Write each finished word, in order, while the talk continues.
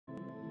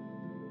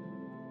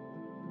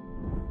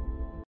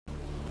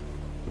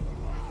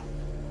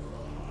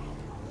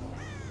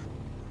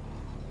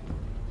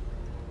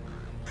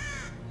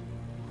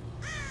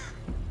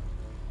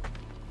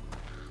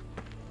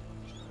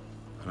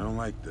don't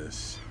like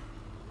this.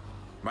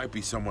 Might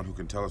be someone who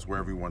can tell us where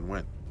everyone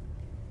went.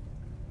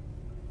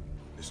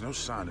 There's no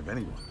sign of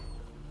anyone.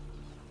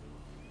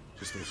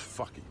 Just those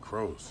fucking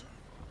crows.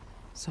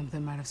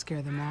 Something might have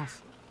scared them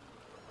off.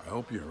 I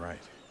hope you're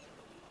right.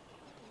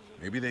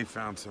 Maybe they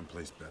found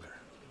someplace better.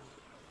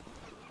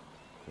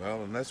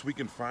 Well, unless we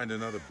can find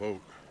another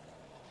boat.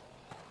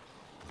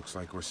 Looks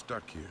like we're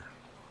stuck here.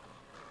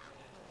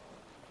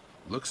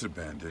 Looks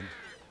abandoned.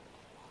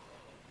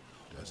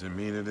 Doesn't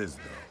mean it is,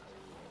 though.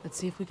 Let's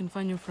see if we can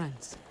find your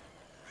friends.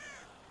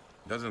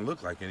 Doesn't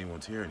look like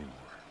anyone's here anymore.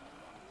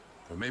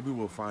 But maybe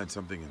we'll find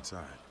something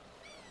inside.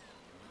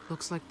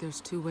 Looks like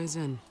there's two ways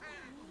in.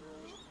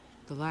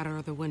 The ladder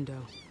or the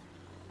window.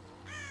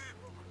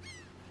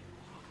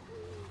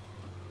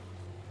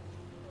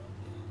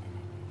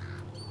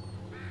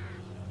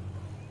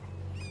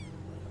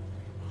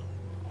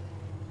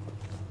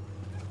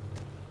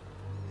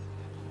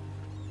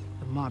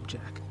 The mob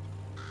jack.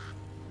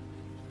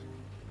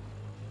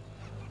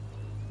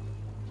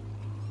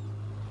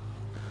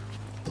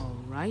 All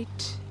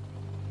right.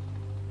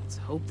 Let's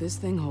hope this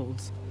thing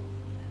holds.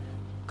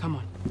 Come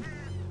on.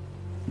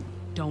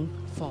 Don't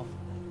fall.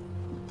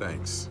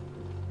 Thanks.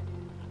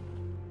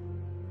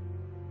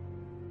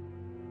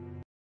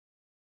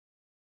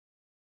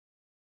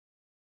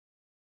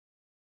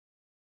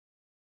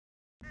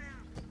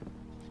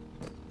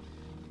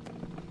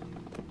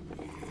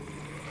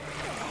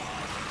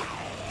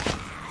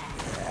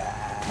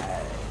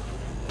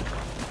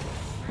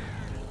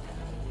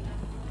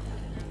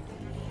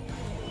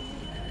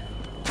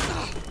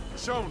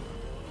 Michonne!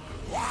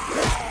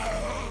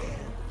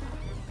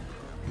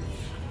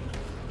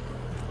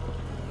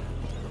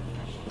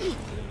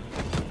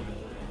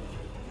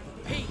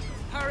 Pete,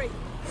 hurry!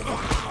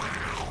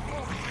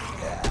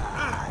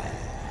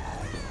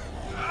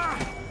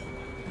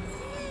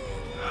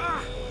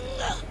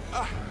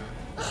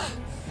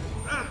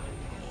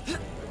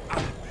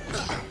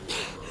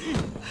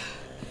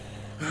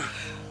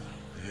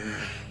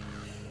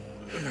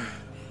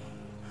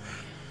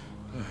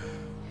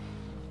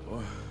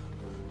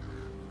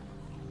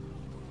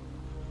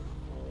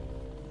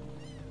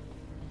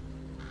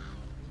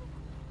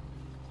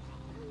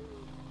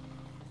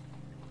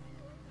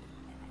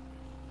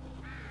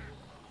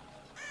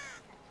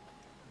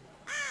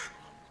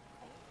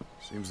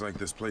 Seems like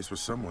this place was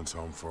someone's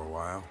home for a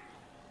while.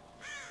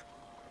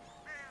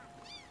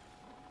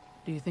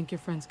 Do you think your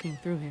friends came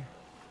through here?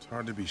 It's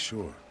hard to be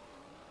sure.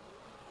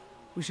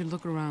 We should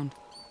look around.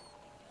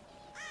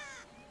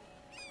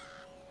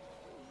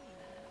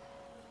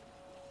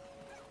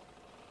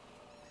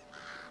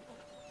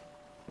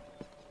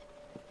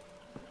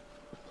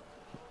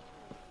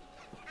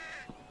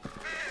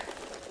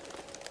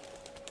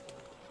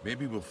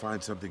 Maybe we'll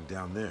find something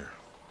down there.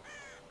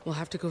 We'll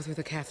have to go through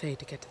the cafe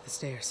to get to the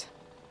stairs.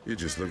 You're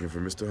just looking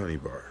for Mr.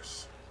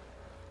 Honeybars.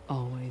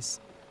 Always.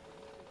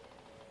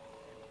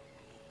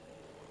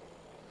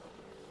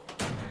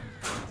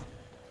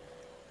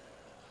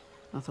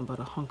 Nothing but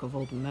a hunk of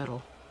old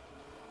metal.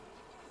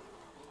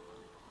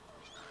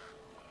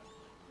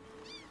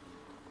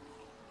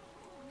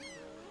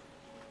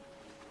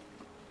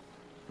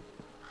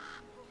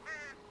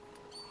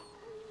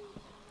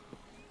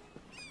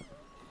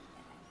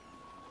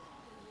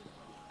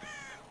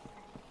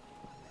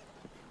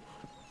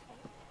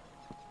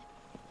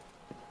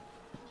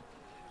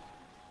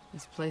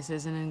 This place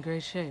isn't in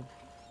great shape.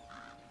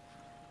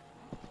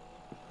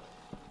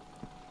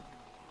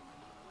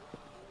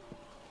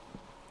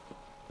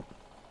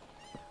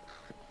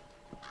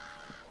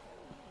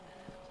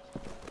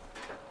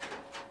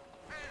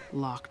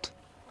 Locked.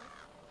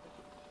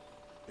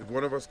 If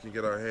one of us can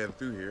get our hand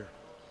through here,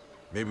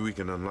 maybe we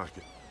can unlock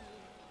it.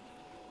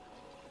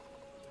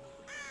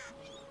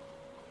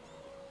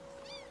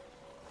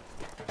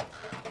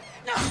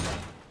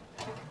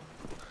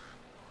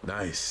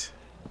 Nice.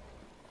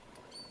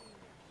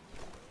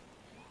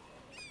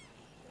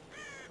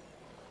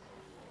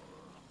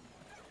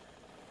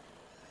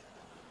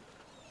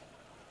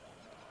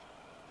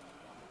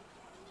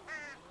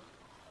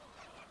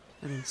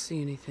 I don't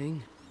see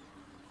anything.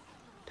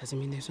 Doesn't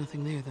mean there's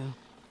nothing there, though.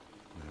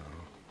 No.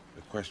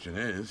 The question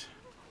is,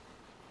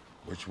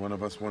 which one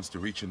of us wants to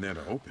reach in there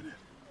to open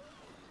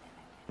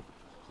it?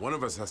 One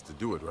of us has to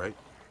do it, right?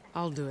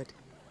 I'll do it.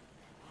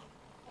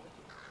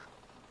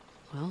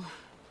 Well,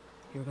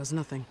 here goes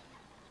nothing.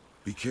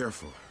 Be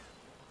careful.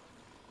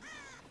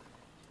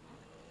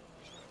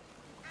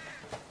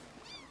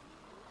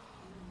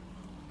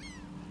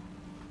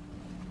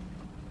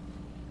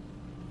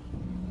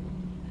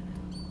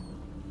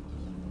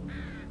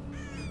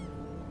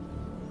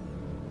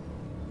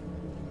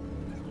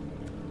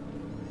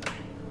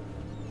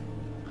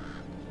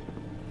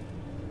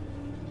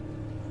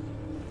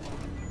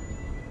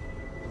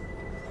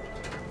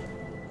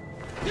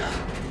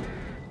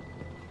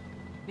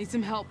 Need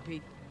some help,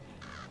 Pete.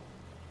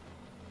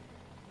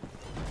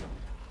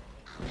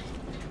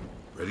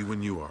 Ready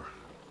when you are.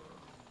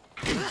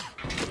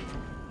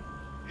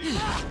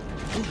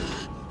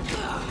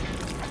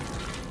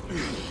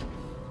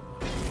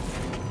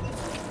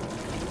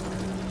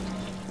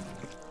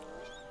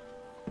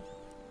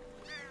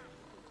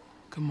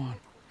 Come on.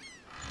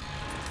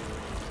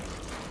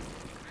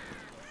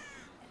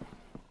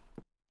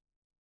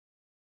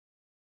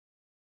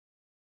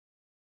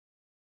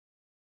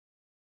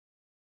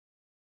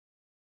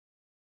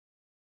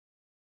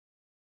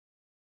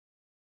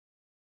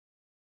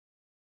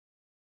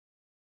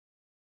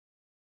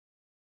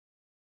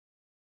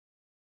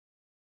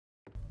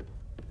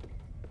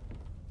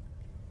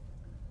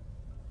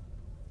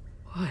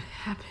 What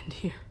happened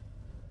here?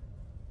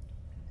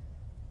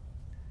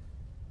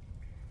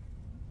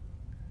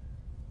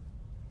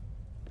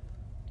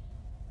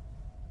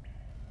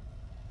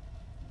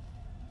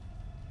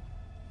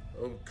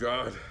 Oh,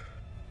 God.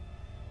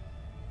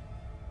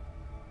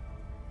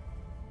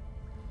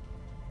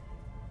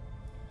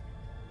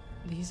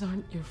 These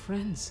aren't your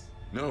friends.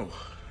 No,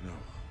 no.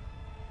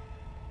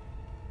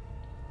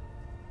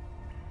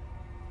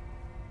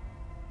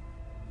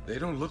 They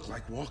don't look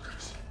like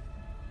walkers.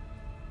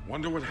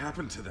 Wonder what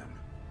happened to them.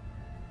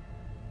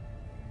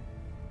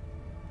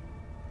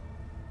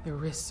 Their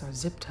wrists are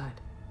zip-tied.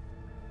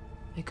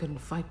 They couldn't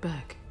fight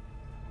back.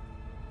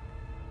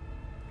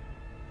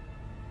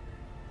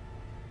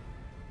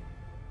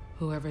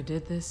 Whoever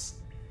did this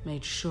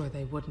made sure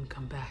they wouldn't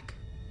come back.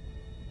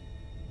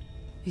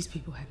 These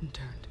people hadn't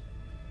turned.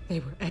 They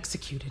were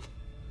executed.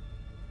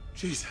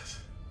 Jesus.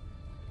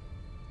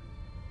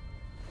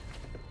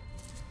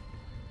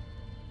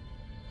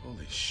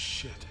 Holy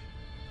shit.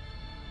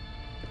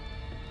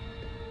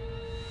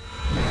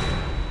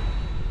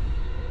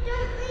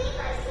 Don't leave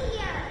us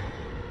here!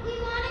 We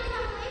want to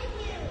come with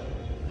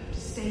you!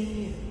 Stay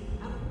here.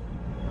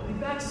 I'll be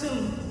back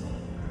soon.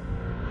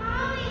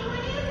 Mommy, when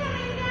are you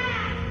coming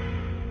back?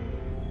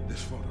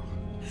 This photo.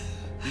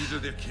 These are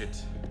their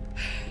kids.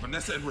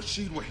 Vanessa and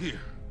Rashid were here.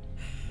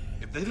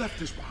 If they left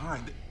this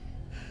behind...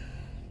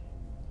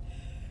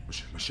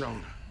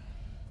 Michonne.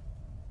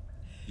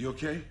 You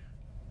okay?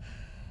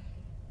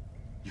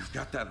 You've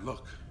got that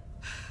look.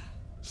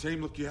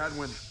 Same look you had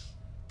when...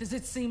 Does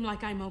it seem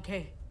like I'm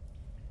okay?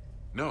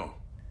 No.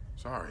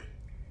 Sorry.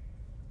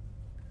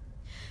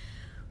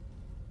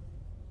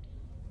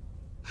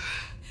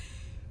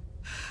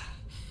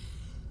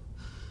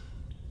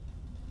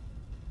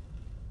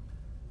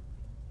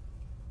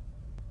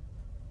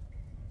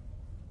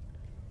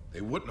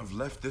 They wouldn't have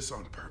left this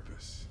on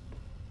purpose.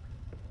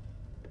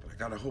 But I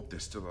gotta hope they're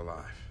still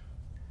alive.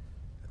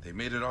 That they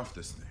made it off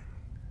this thing.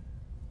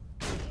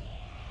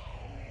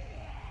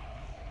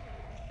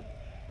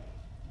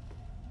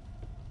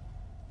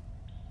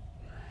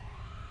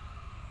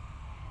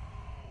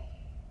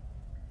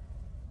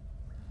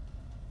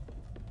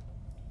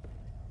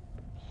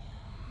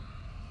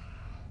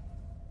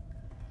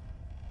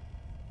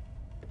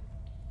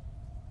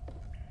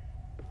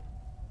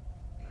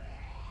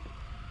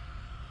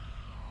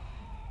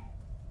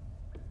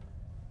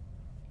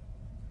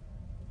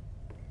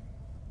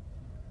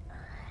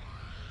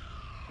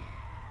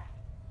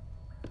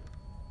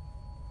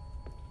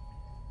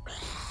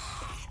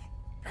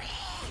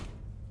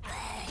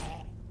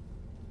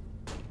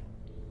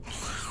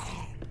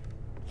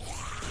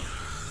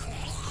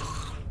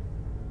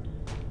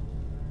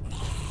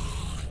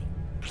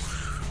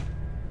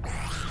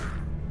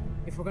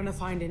 If we're gonna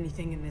find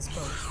anything in this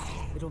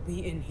boat, it'll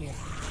be in here.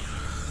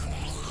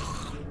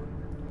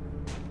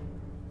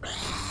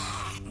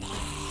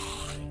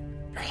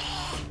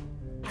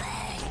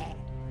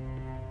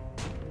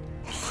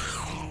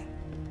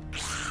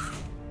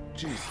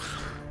 Jesus.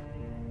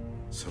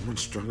 Someone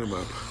strung him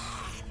up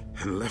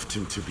and left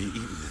him to be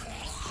eaten.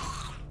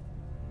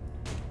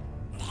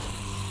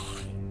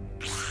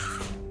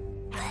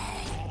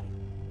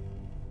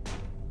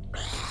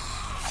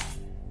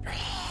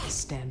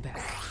 Stand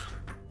back.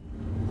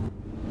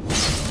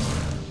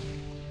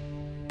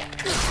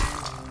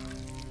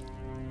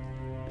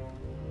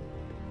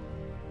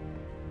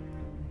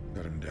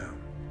 Got him down.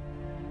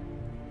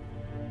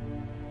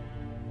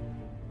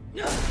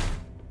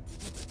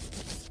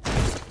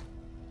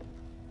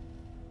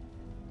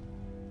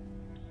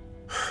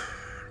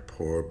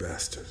 Poor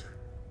bastard.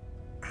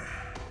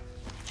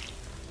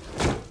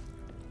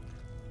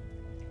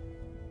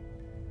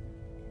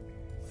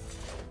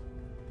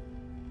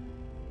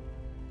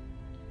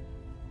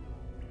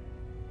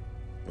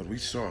 What we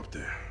saw up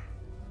there,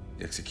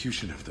 the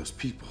execution of those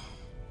people,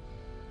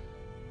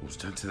 what was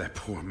done to that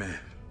poor man.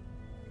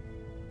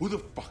 Who the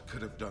fuck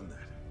could have done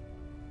that?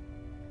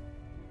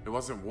 It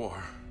wasn't war.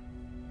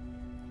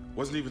 It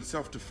wasn't even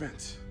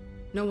self-defense.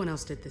 No one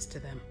else did this to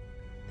them.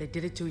 They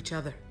did it to each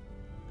other.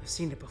 I've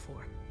seen it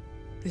before.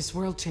 This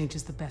world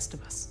changes the best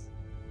of us.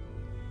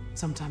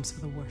 Sometimes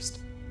for the worst.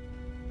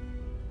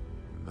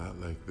 Not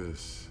like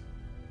this.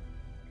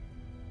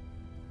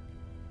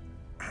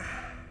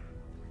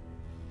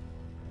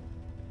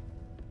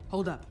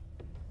 Hold up.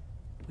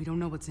 We don't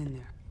know what's in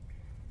there.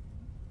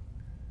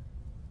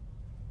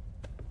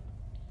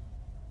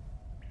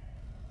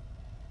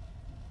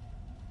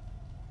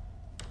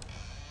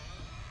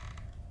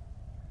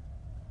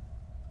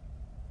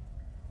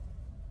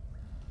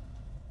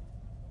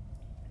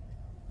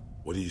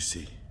 What do you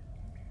see?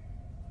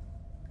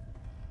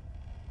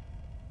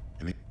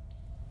 Any...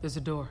 There's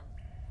a door.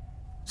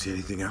 See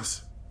anything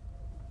else?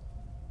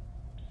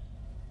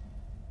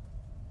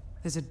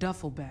 There's a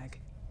duffel bag.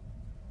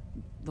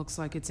 Looks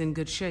like it's in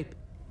good shape.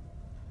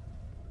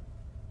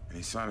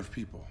 Any sign of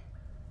people?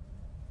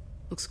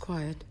 Looks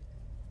quiet,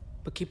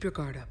 but keep your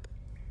guard up.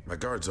 My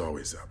guard's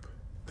always up.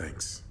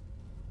 Thanks.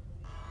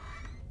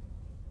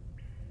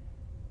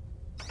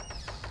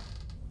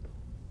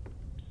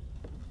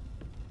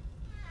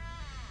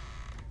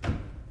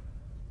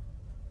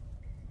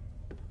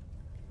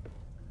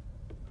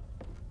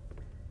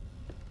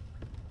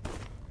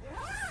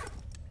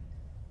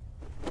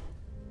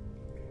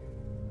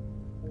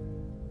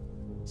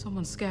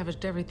 Someone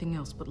scavenged everything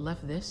else but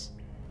left this?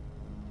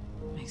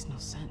 Makes no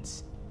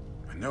sense.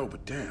 I know,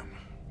 but damn.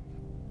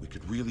 We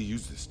could really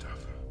use this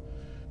stuff.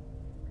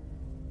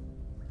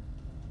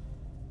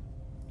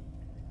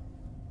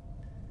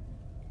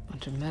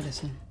 Bunch of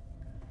medicine.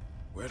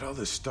 Where'd all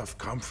this stuff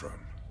come from?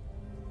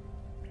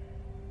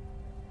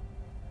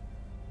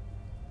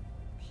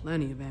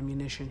 Plenty of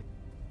ammunition.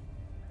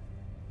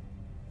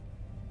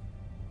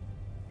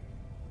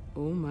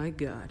 Oh my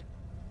God.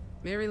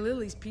 Mary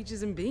Lily's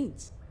peaches and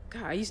beans.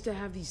 God, I used to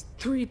have these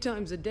 3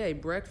 times a day,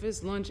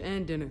 breakfast, lunch,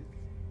 and dinner.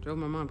 Drove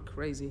my mom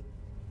crazy.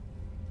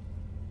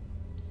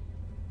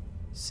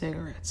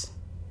 Cigarettes.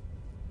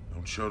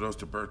 Don't show those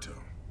to Berto.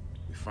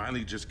 We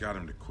finally just got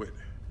him to quit.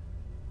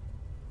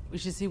 We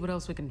should see what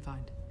else we can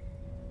find.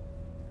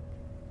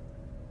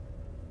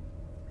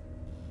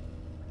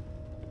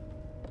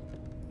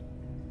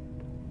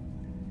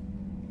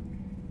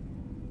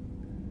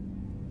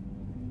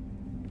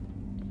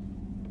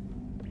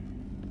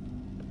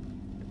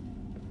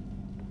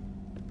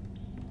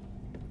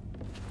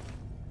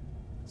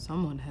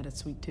 Someone had a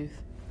sweet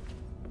tooth.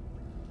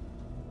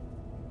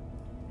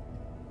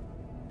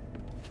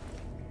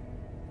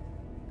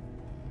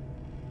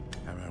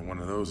 Haven't had one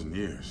of those in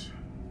years.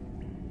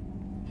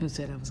 Who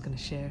said I was gonna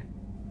share?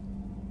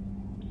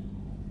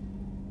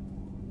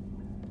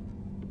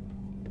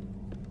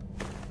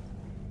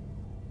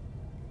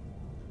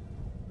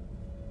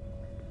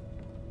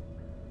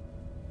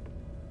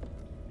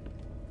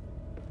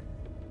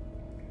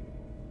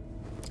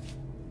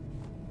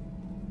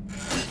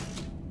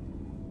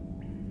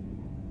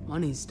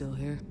 Money's still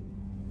here.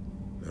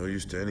 No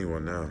use to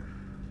anyone now.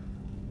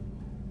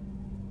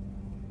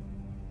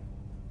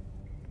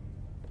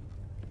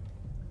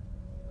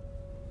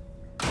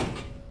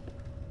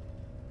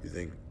 You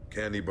think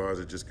candy bars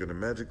are just gonna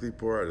magically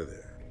pour out of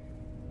there?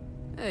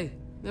 Hey,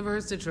 never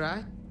hurts to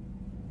try.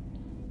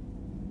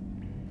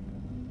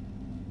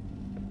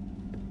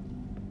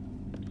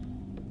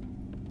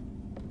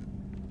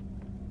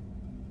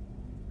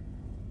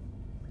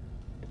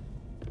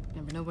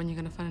 Never know when you're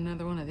gonna find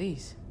another one of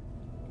these.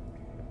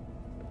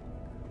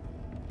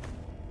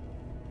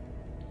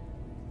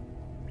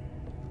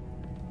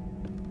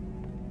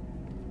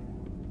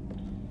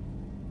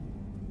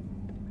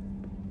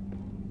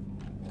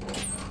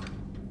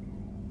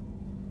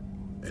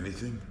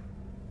 Anything?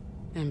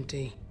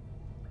 Empty.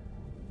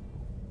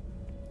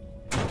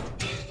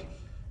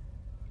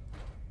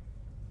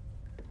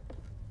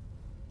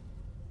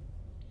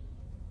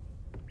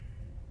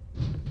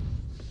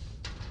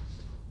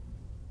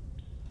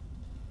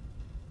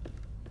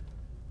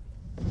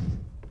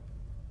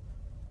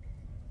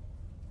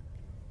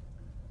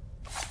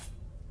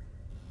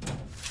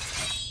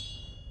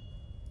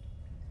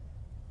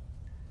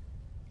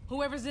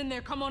 Whoever's in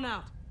there, come on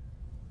out.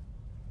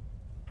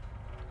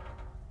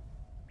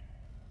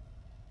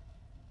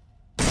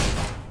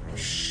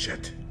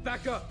 Shit.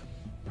 Back up!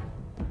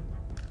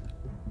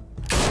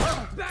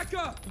 Back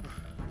up!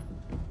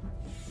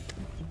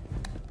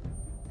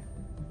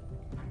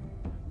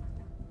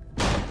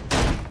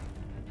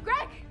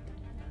 Greg!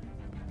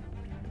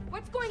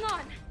 What's going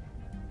on?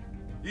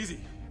 Easy.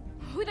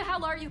 Who the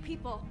hell are you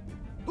people?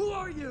 Who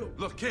are you?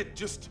 Look, kid,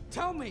 just...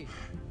 Tell me!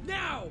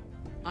 Now!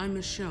 I'm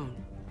Michonne,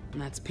 and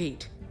that's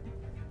Pete.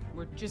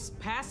 We're just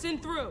passing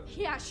through.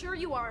 Yeah, sure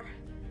you are.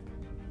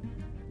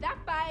 That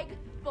bag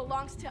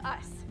belongs to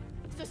us.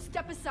 So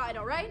step aside,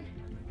 all right?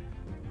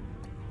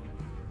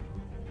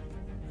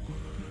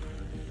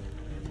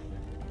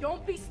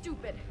 Don't be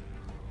stupid.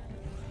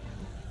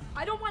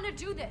 I don't want to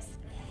do this,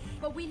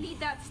 but we need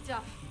that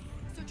stuff.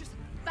 So just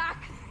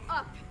back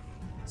up.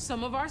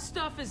 Some of our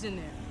stuff is in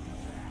there.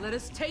 Let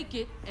us take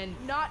it and...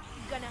 Not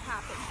gonna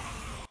happen.